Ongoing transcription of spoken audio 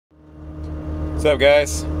What's up,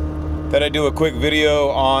 guys? Thought I'd do a quick video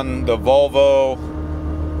on the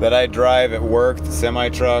Volvo that I drive at work, the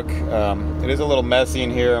semi-truck. It is a little messy in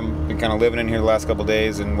here. I've been kind of living in here the last couple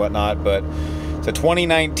days and whatnot, but it's a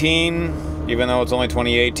 2019, even though it's only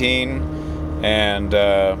 2018. And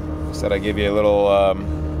said I'd give you a little,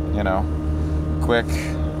 quick.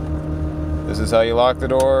 This is how you lock the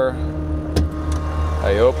door, how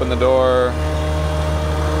you open the door.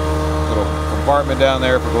 Little compartment down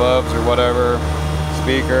there for gloves or whatever.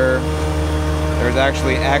 Speaker. There's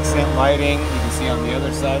actually accent lighting. You can see on the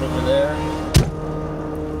other side over there.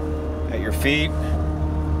 At your feet.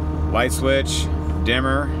 Light switch,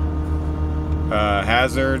 dimmer,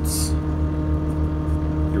 hazards,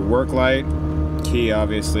 your work light, key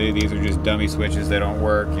obviously. These are just dummy switches, they don't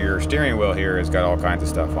work. Your steering wheel here has got all kinds of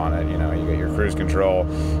stuff on it. You know, you got your cruise control.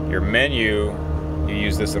 Your menu, you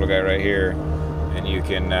use this little guy right here, and you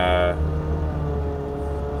can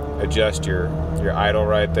adjust your idle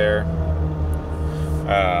right there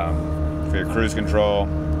for your cruise control.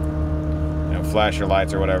 You know, flash your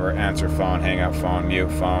lights or whatever, answer phone, hang up phone,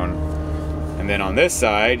 mute phone. And then on this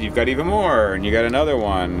side, you've got even more, and you got another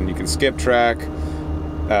one. You can skip track,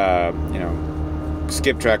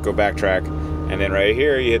 skip track, go backtrack. And then right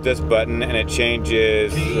here, you hit this button, and it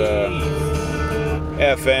changes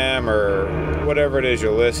FM or whatever it is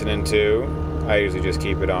you're listening to. I usually just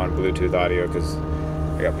keep it on Bluetooth audio because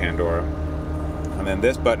I got Pandora. And then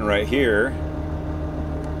this button right here,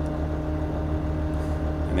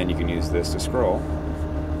 and then you can use this to scroll.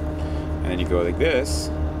 And then you go like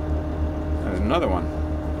this. There's another one,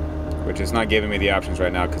 which is not giving me the options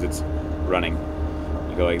right now because it's running.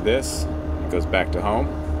 You go like this, it goes back to home.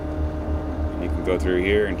 And you can go through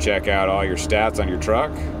here and check out all your stats on your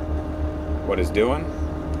truck, what it's doing,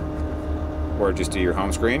 or just do your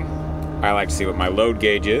home screen. I like to see what my load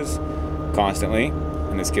gauge is constantly,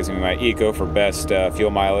 and this gives me my eco for best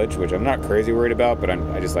fuel mileage, which I'm not crazy worried about, but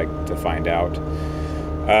I just like to find out.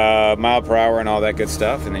 Mile per hour and all that good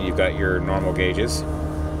stuff. And then you've got your normal gauges.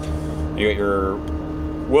 You got your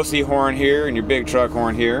wussy horn here and your big truck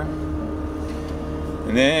horn here.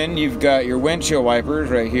 And then you've got your windshield wipers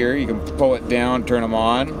right here. You can pull it down, turn them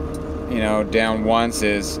on. You know, down once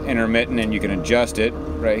is intermittent and you can adjust it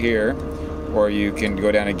right here. Or you can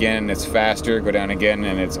go down again and it's faster, go down again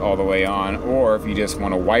and it's all the way on. Or if you just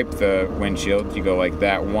want to wipe the windshield, you go like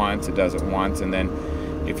that once, it does it once, and then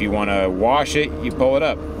if you want to wash it, you pull it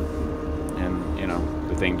up. And, you know,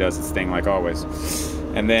 the thing does its thing like always.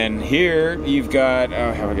 And then here, you've got,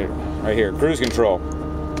 right here, cruise control.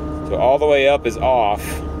 So all the way up is off.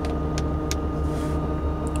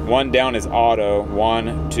 One down is auto,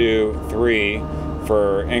 1, 2, 3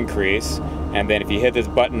 for increase. And then if you hit this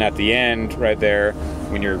button at the end right there,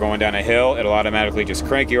 when you're going down a hill, it'll automatically just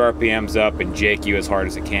crank your RPMs up and jake you as hard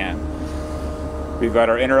as it can. We've got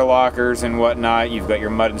our interlockers and whatnot. You've got your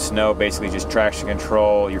mud and snow, basically just traction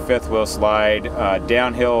control, your fifth wheel slide,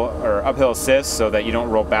 downhill or uphill assist so that you don't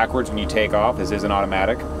roll backwards when you take off. This is an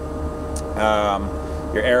automatic.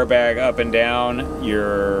 Your airbag up and down,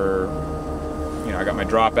 I got my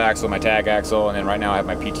drop axle, my tag axle, and then right now I have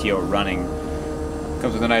my PTO running.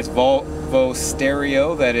 Comes with a nice Volvo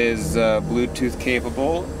stereo that is Bluetooth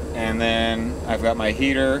capable. And then I've got my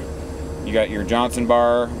heater. You got your Johnson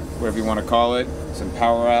bar, whatever you want to call it. Some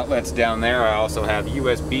power outlets down there. I also have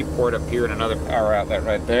USB port up here and another power outlet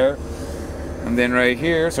right there. And then right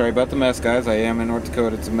here, sorry about the mess, guys. I am in North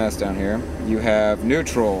Dakota. It's a mess down here. You have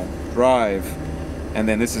neutral, drive, and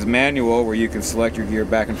then this is manual where you can select your gear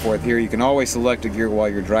back and forth here. You can always select a gear while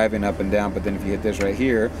you're driving up and down, but then if you hit this right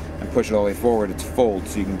here and push it all the way forward, it's fold,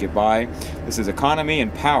 so you can get by. This is economy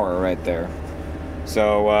and power right there.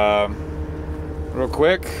 So, real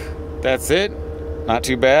quick, that's it. Not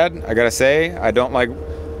too bad. I gotta say, I don't like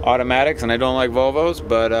automatics and I don't like Volvos,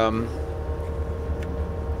 but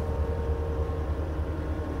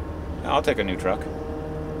I'll take a new truck.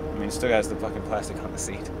 I mean, it still has the fucking plastic on the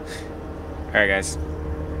seat. Alright guys,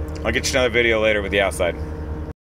 I'll get you another video later with the outside.